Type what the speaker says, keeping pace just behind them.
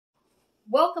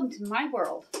Welcome to my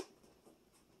world.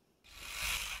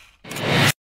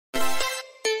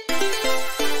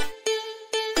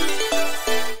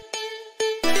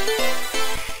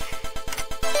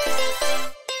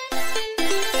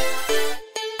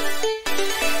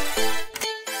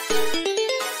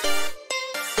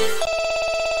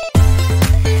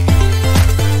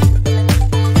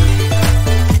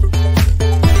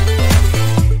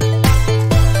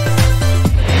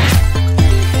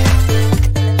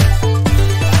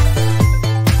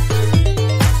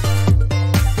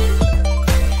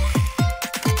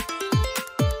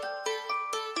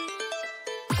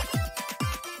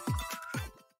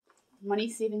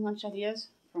 Money-saving lunch ideas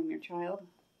from your child,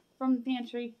 from the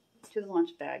pantry to the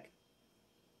lunch bag.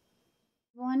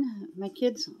 My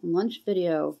kids' lunch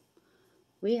video.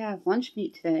 We have lunch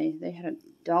meat today. They had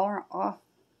 $1 off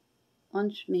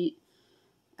lunch meat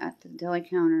at the deli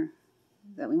counter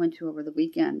that we went to over the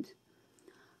weekend.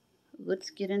 Let's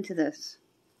get into this.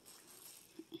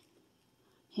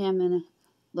 Ham and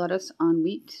lettuce on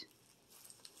wheat.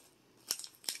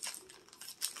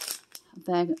 A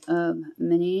bag of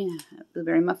mini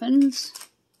blueberry muffins,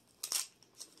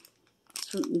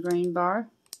 fruit and grain bar,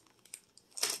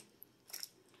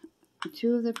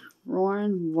 2 of the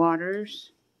Roaring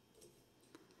waters,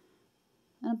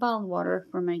 and a bottle of water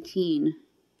for my teen.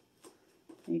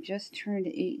 They just turned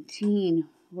 18.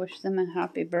 Wish them a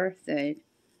happy birthday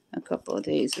a couple of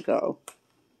days ago.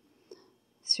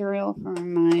 Cereal for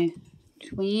my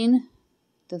tween.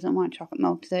 Doesn't want chocolate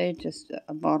milk today, just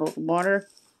a bottle of water.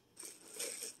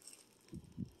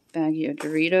 Baggie of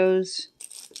Doritos,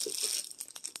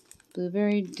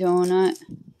 blueberry donut,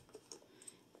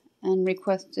 and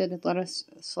requested lettuce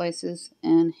slices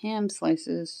and ham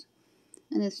slices,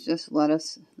 and it's just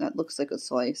lettuce that looks like a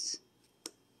slice.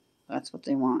 That's what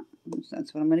they want.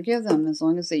 That's what I'm going to give them as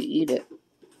long as they eat it.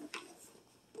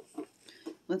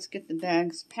 Let's get the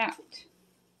bags packed.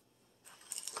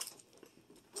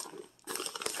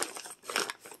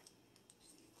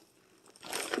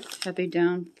 Heavy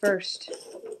down first.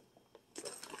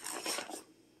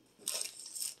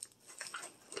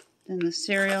 Then the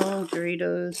cereal,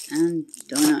 Doritos, and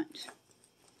donut.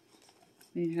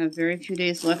 We have very few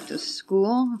days left of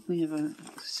school. We have a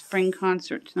spring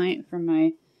concert tonight for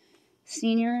my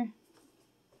senior.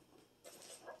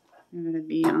 They're going to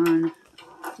be on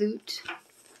flute,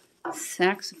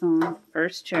 saxophone,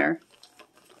 first chair.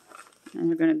 And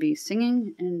they're going to be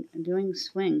singing and doing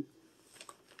swing.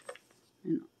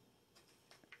 And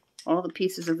all the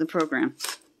pieces of the program.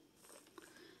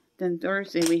 Then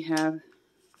Thursday we have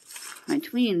my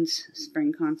tweens'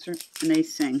 spring concert, and they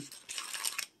sing.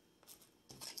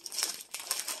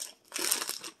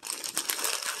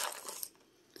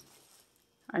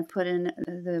 I put in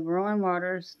the Roaring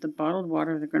waters, the bottled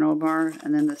water, the granola bar,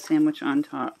 and then the sandwich on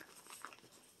top.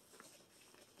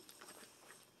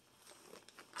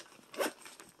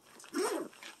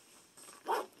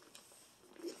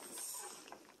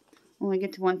 When we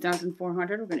get to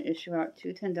 1,400, we're going to issue out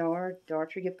 2 $10 Dollar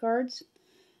Tree gift cards.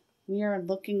 We are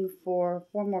looking for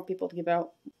 4 more people to give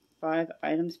out 5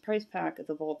 items price pack at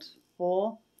the vault's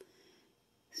full.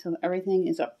 So everything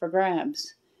is up for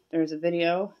grabs. There's a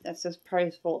video that says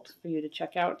price vault for you to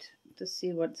check out to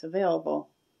see what's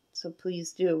available. So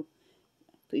please do.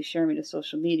 Please share me to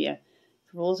social media.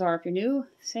 The rules are, if you're new,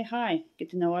 say hi. Get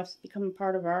to know us. Become a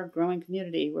part of our growing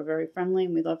community. We're very friendly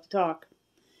and we love to talk.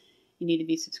 You need to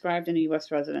be subscribed and a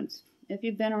U.S. resident. If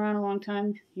you've been around a long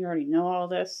time, you already know all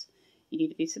this. You need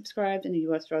to be subscribed and a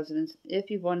U.S. resident. If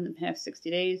you've won in the past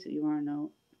 60 days, you are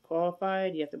now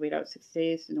qualified. You have to wait out 60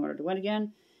 days in order to win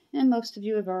again. And most of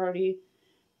you have already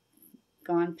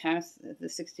gone past the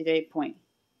 60-day point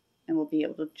and will be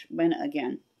able to win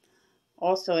again.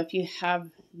 Also, if you have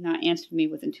not answered me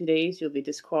within 2 days, you'll be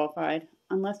disqualified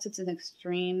unless it's an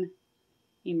extreme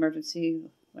emergency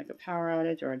like a power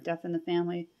outage or a death in the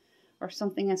family or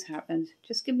something has happened.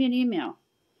 Just give me an email.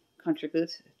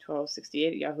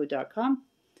 countryboots1268@yahoo.com.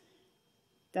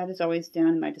 That is always down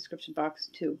in my description box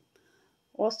too.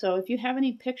 Also, if you have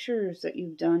any pictures that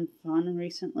you've done fun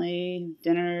recently,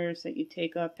 dinners that you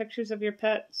take up, pictures of your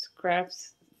pets,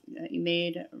 crafts that you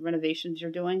made, renovations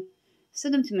you're doing,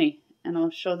 send them to me and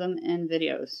I'll show them in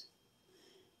videos.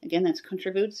 Again, that's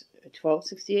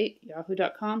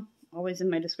countryboots1268@yahoo.com, always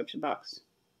in my description box.